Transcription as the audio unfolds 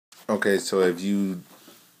Okay, so if you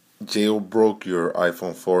jailbroke your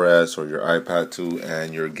iPhone 4S or your iPad 2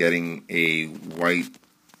 and you're getting a white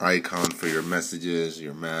icon for your messages,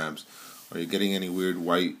 your maps, or you're getting any weird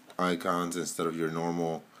white icons instead of your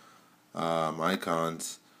normal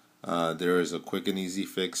icons, there is a quick and easy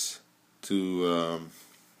fix to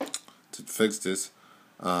fix this.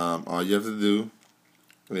 All you have to do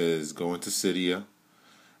is go into Cydia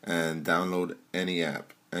and download any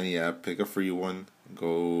app. Any app, pick a free one,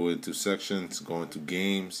 go into sections, go into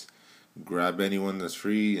games, grab anyone that's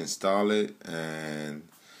free, install it, and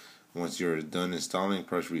once you're done installing,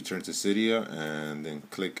 press return to Cydia and then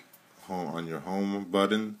click home on your home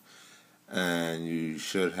button, and you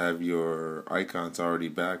should have your icons already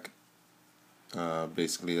back.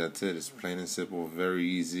 Basically that's it. It's plain and simple, very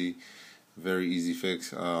easy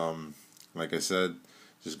fix. Like I said,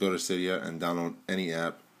 just go to Cydia and download any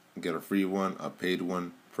app. Get a free one, a paid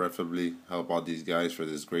one, preferably. Help out these guys for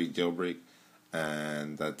this great jailbreak.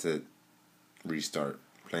 And that's it. Restart.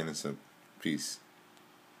 Plain and simple. Peace.